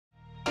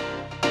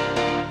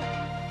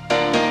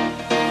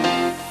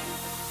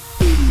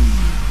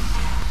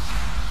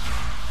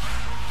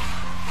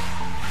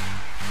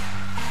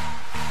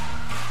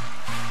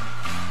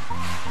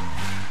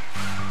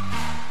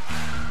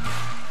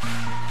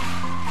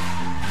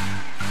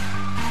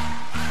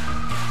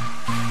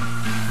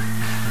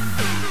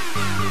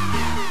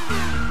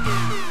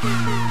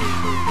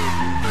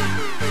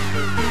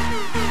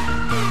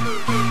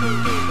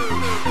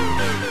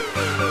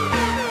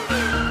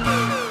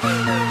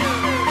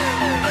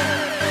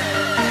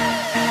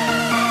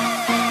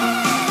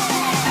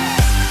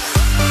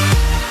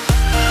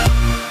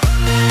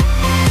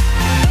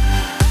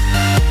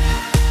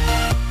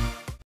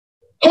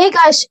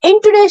Guys, in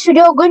today's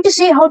video, we're going to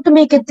see how to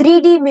make a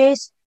 3D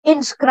maze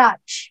in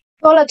Scratch.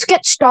 So let's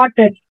get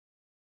started.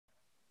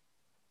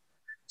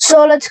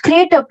 So let's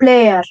create a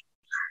player.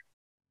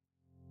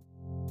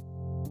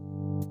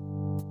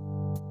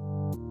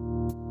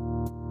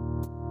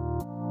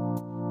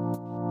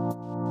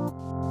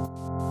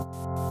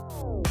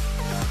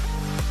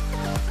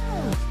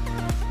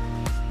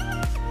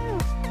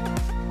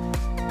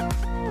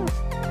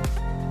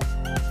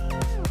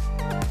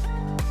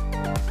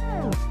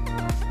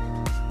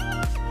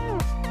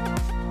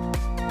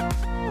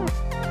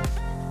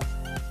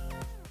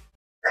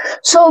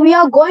 So we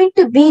are going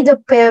to be the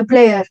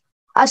player,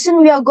 as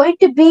in we are going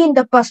to be in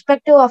the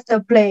perspective of the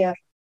player.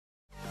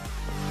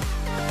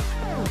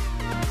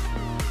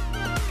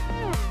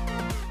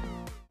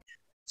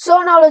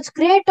 So now let's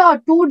create our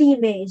 2D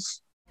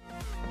maze.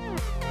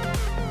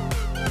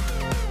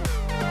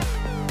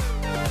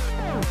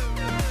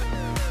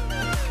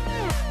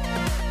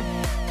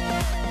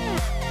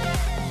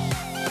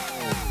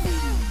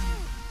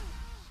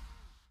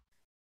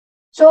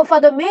 So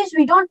for the maze,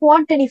 we don't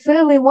want any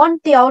fill, we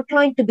want the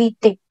outline to be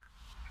thick.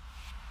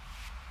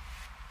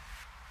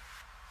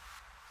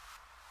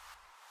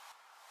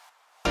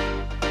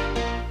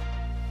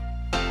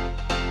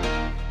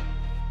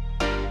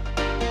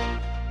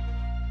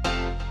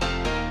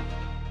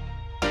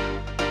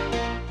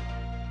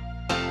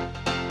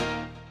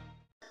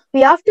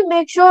 We have to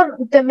make sure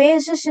the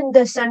maze is in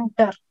the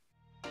center.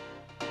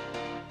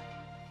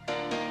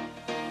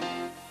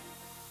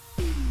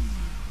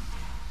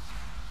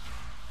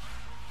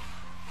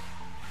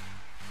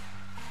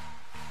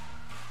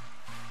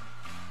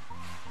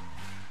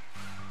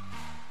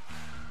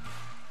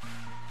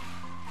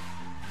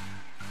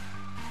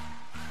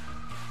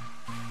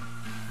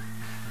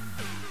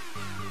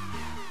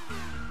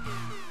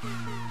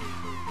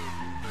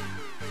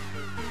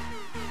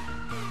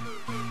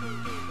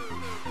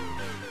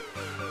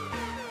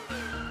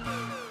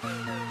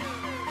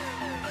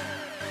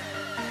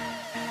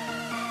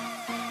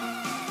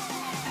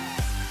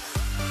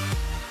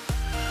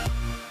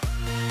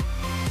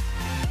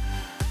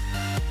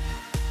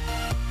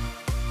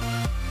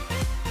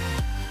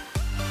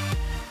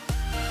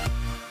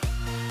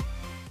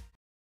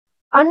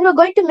 And we're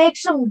going to make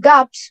some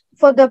gaps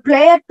for the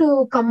player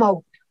to come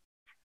out.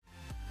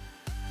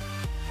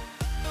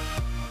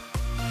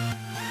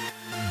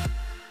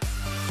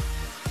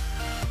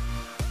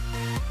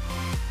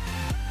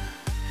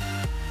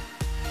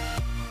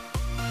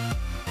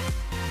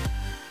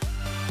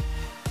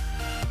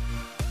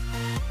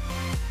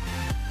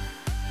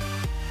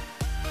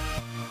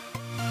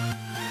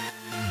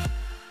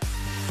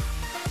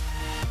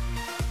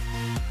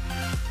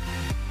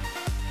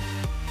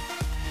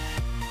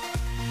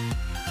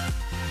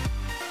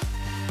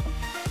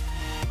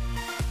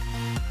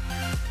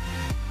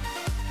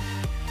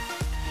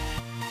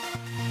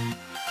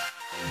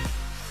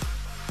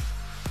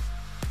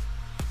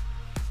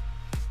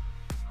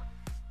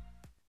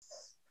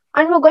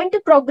 And we're going to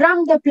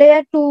program the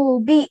player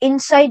to be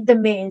inside the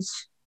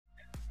maze.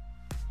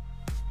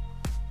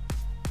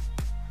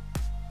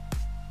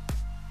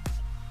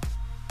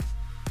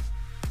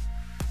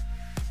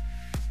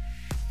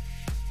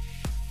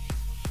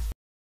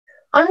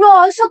 And we're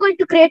also going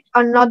to create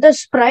another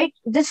sprite.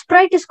 This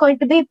sprite is going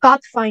to be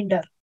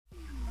Pathfinder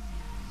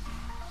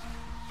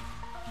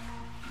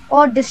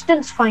or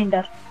Distance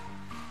Finder.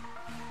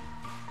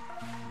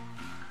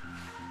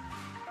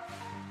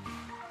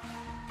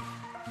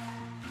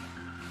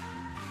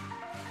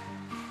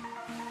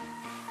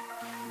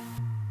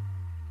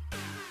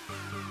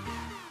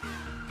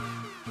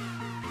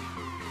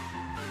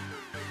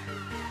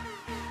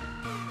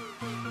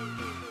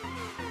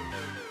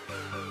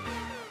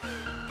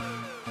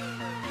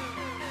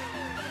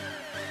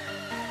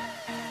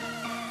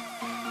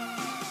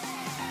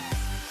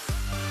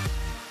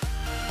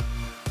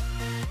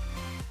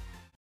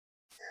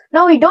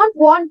 Now we don't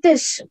want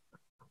this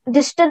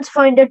distance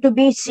finder to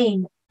be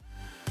seen.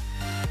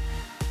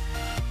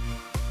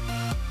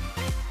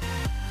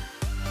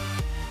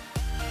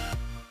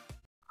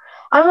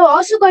 And we're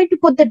also going to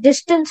put the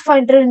distance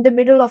finder in the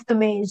middle of the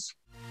maze.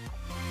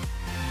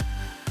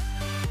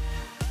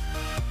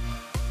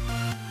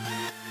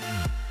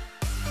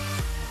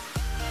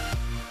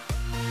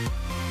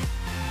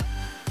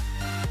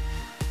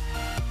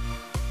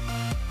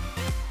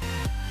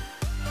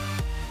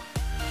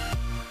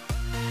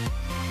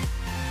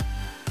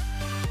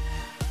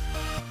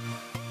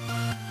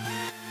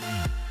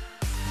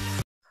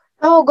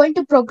 Now we're going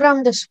to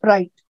program the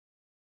sprite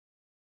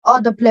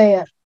or the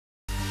player.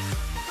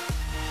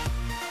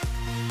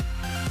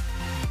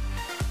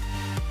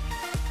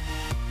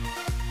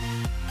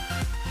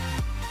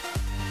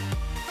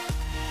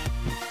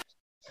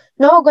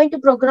 Now we're going to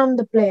program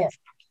the player.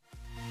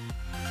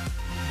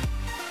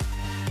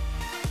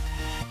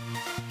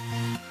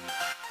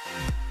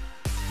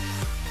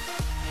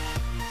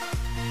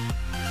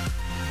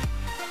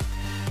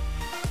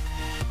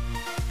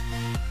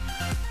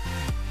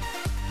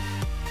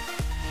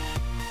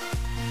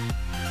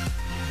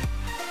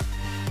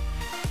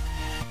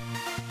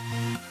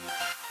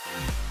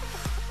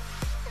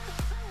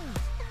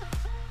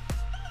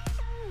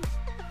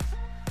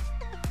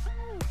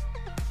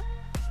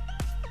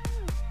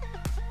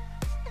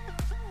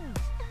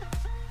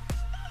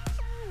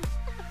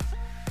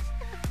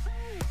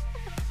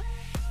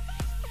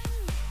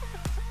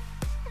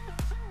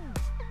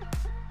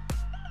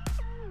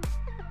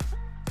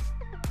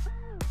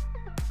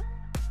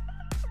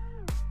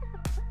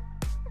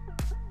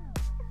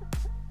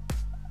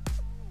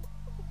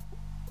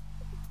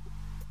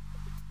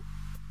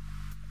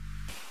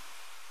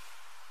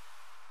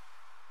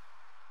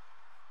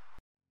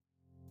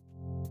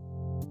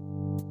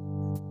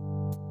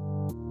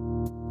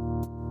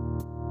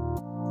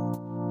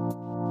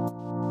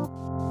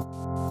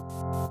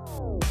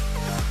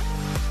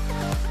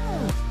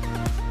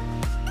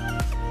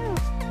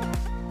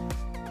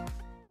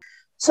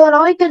 So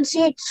now you can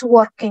see it's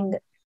working.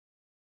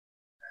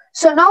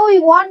 So now we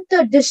want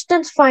the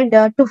distance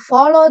finder to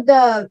follow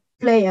the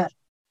player.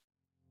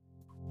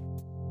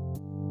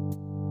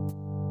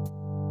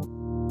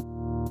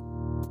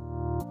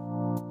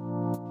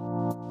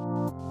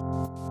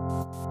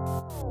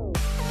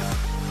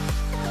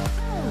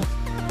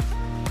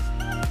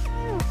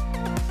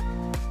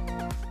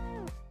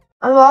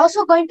 And we're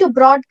also going to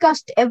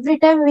broadcast every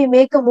time we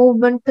make a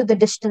movement to the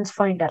distance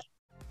finder.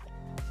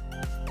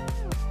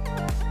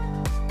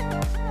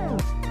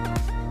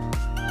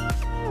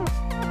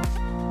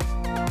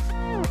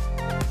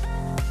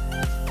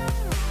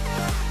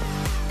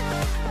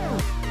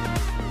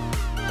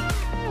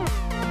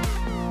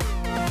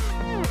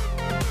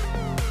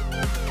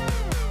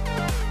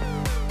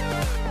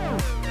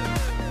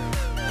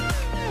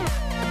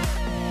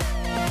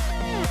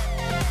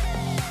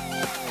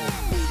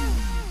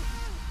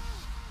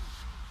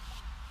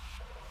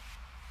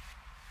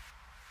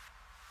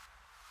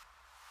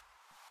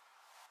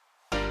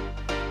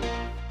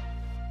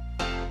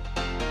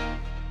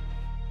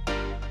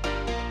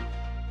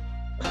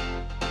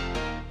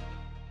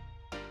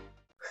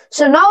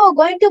 So now we're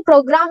going to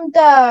program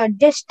the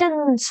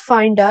distance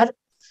finder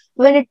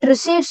when it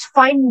receives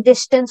find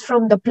distance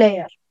from the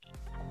player.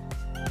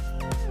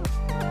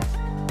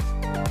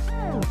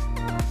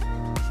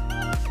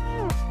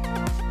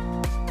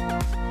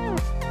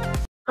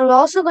 And we're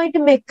also going to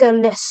make a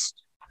list.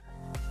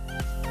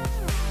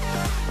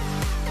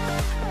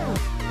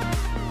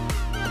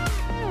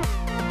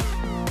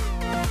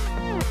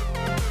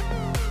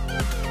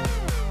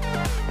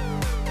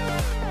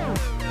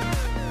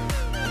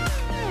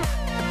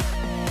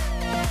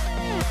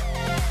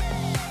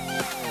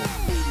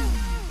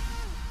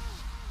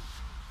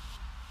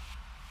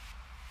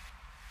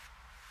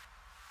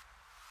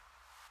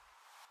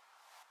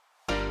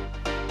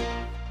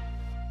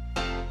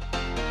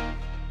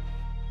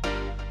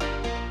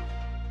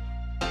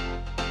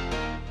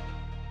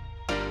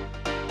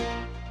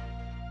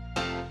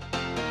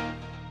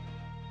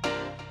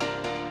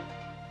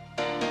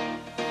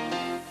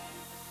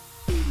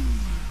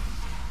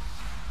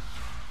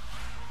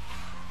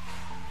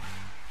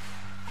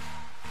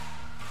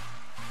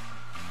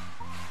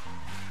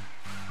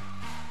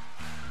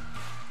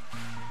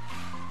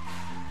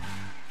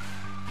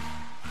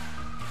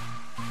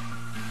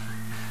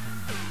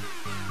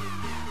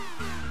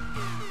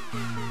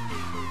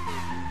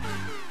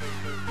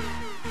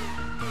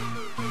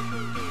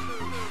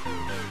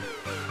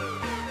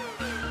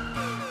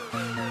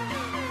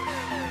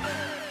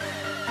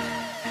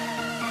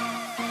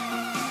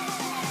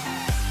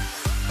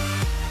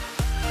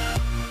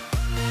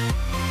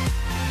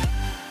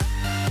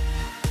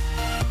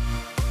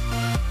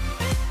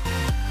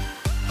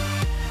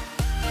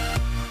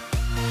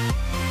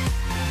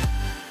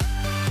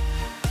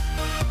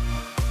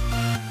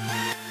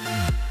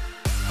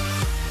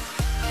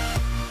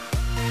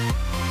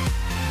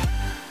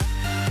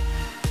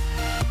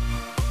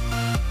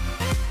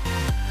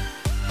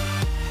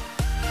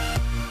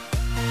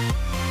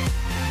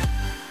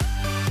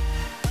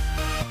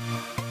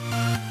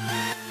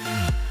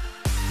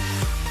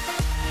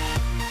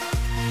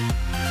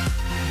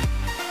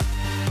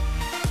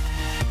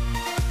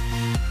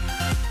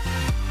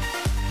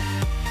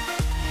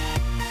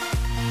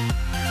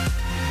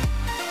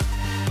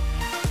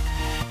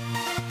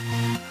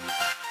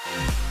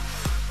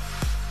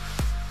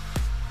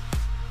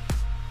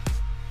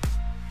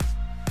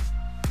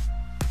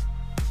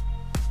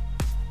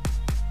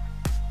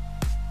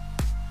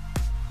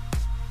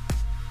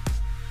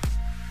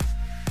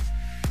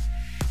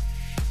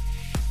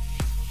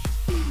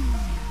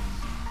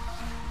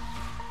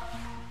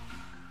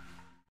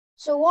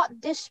 So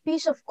what this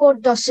piece of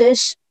code does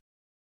is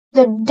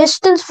the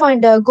distance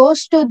finder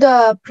goes to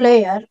the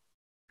player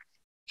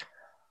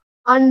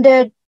and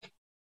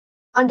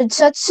it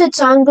sets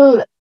its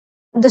angle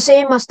the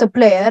same as the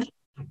player,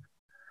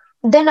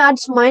 then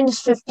adds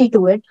 -50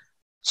 to it.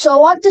 So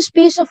what this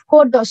piece of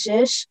code does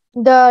is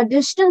the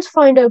distance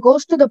finder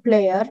goes to the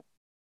player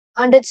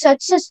and it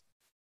sets its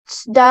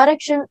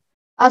direction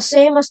as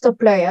same as the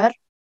player,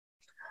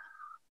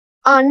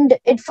 and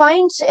it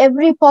finds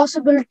every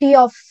possibility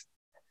of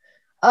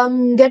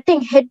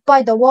getting hit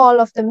by the wall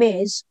of the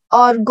maze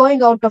or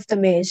going out of the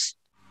maze.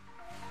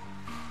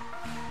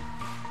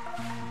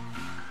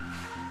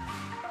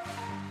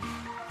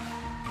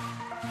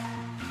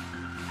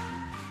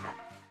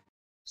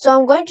 So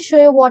I'm going to show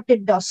you what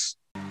it does.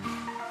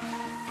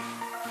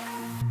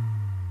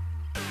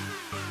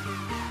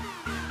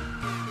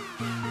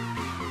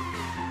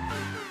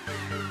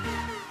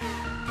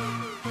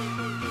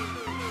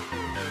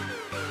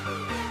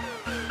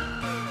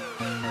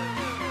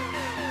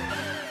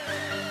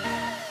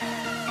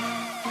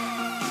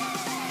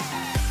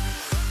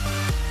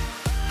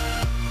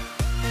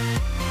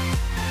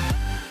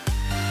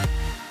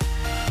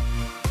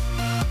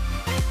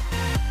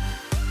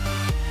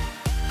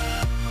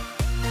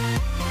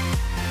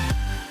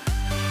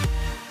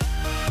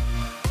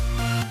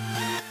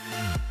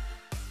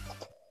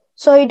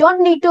 So you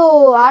don't need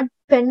to add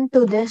pen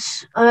to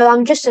this.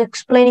 I'm just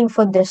explaining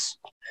for this.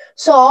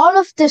 So all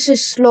of this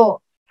is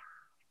slow.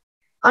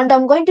 And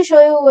I'm going to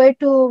show you a way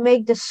to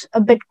make this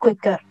a bit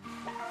quicker.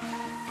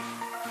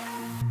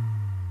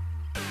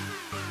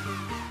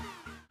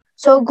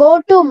 So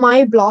go to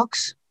My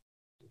Blocks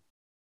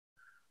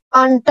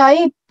and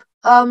type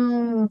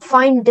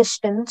find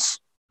distance.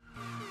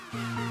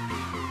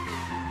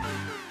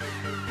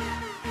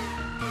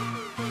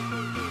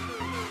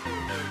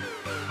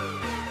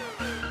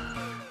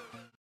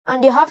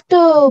 And you have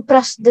to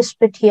press this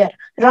bit here.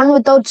 Run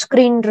without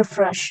screen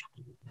refresh.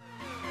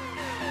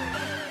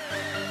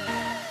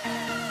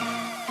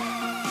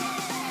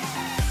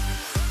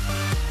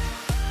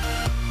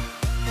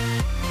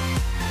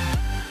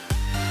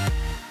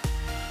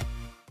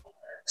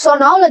 So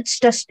now let's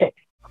test it.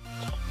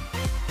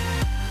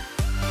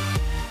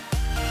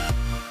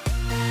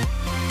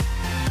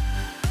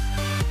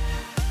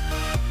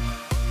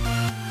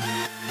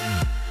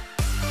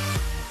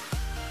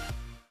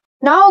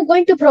 Now I'm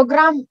going to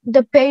program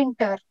the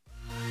painter.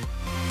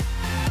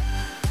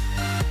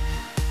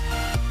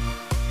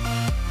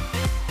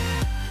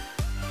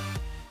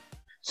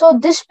 So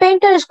this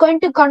painter is going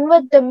to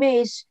convert the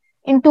maze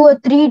into a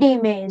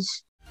 3D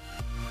maze.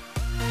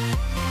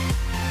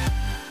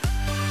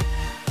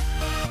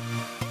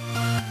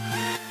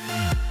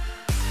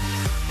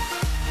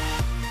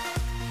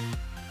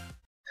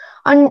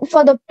 And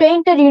for the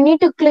painter, you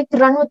need to click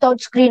Run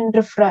without screen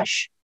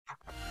refresh.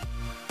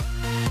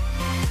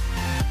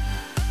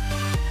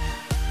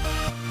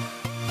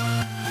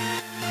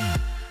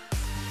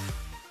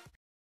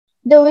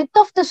 The width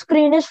of the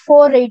screen is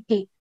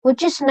 480,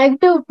 which is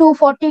negative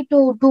 240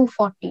 to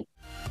 240.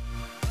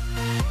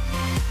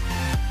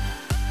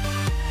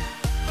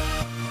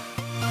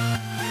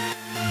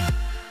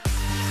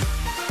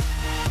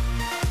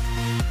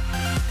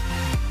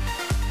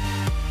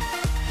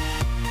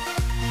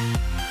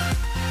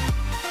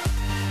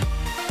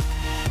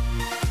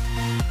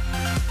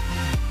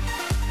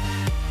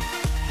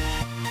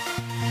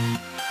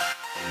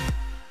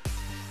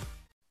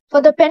 For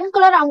the pen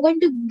color, I'm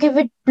going to give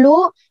it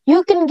blue.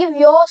 You can give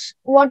yours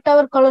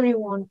whatever color you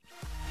want.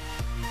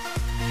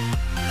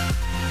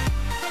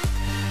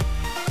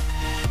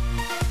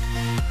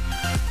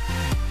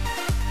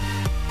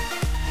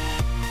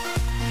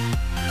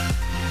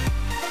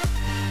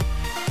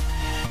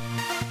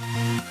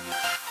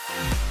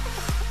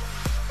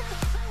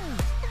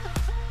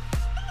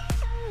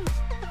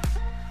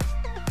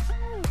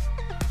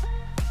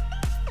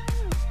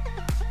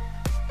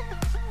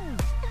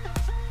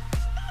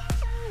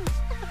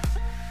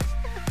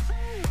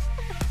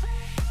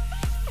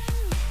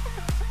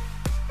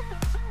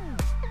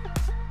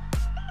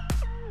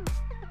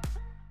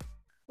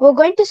 We're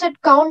going to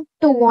set count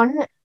to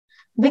 1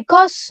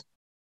 because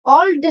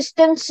all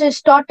distance is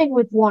starting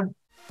with 1.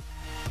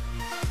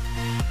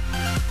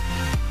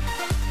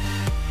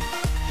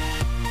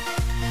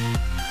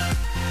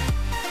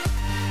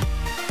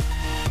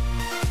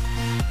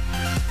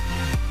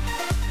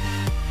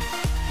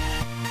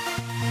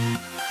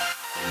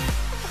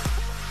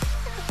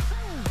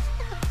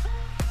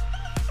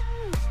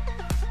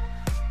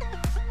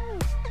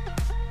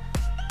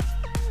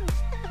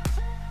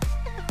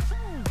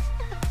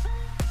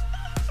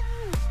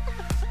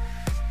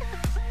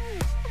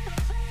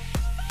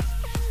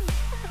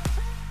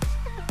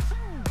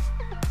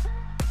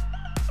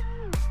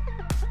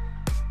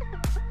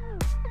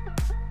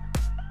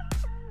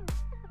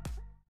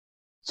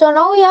 So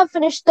now we have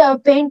finished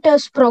the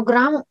painter's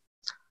program,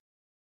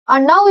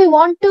 and now we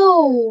want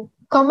to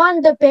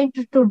command the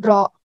painter to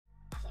draw.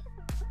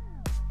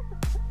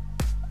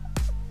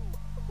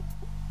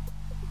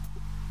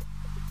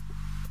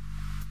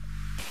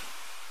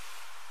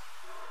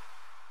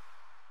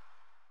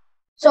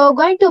 So we're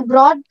going to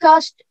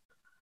broadcast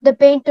the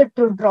painter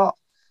to draw.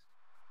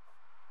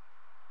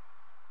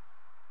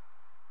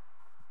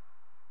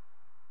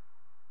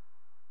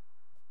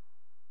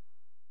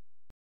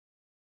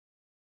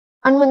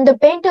 And when the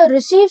painter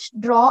receives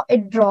draw,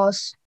 it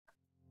draws.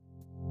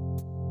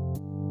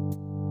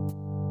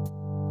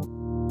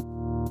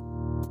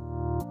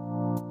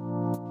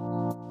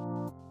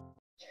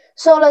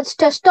 So let's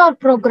test our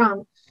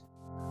program.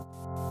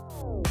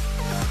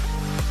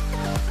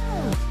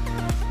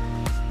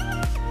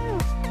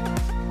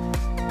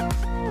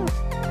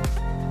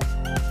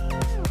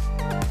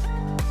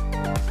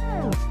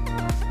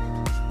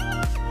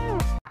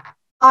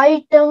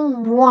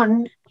 Item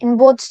 1 in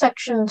both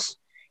sections.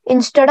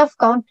 Instead of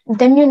count,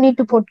 then you need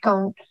to put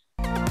count.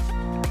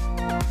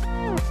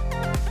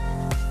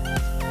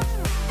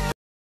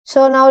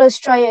 So now let's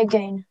try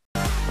again.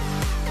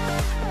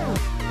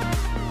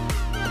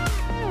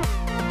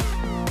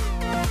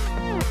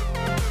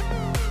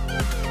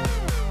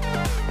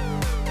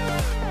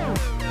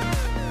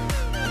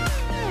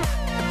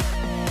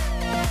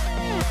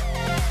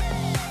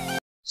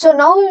 So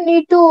now we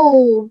need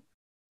to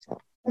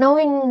now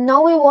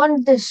we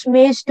want this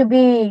maze to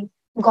be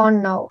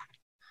gone now.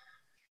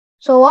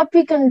 So what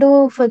we can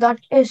do for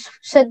that is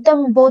set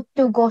them both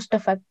to ghost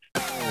effect.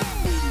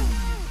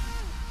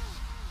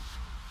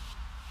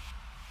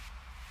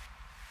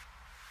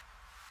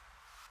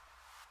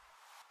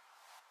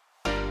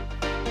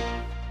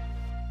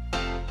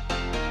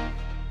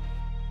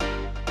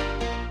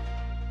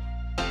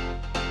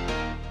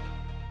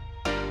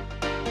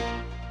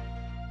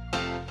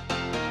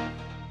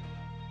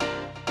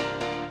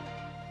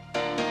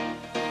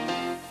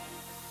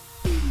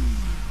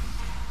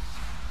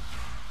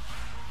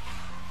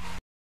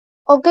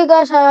 Okay,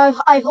 guys,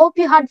 I hope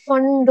you had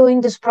fun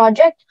doing this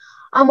project.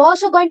 I'm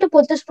also going to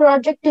put this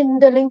project in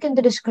the link in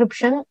the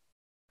description,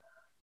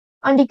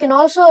 and you can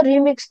also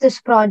remix this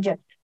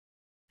project.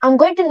 I'm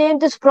going to name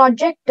this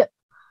project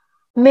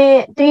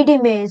May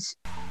 3D Maze.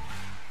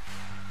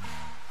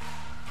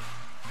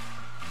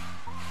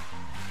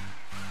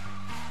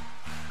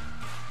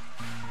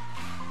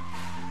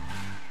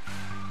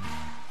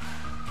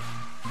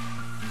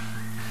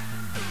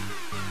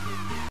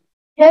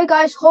 Hey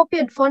guys, hope you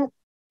had fun.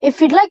 If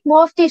you'd like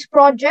more of these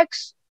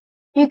projects,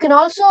 you can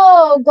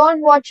also go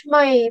and watch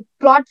my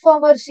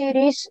platformer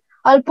series.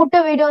 I'll put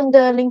a video in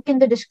the link in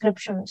the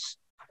descriptions.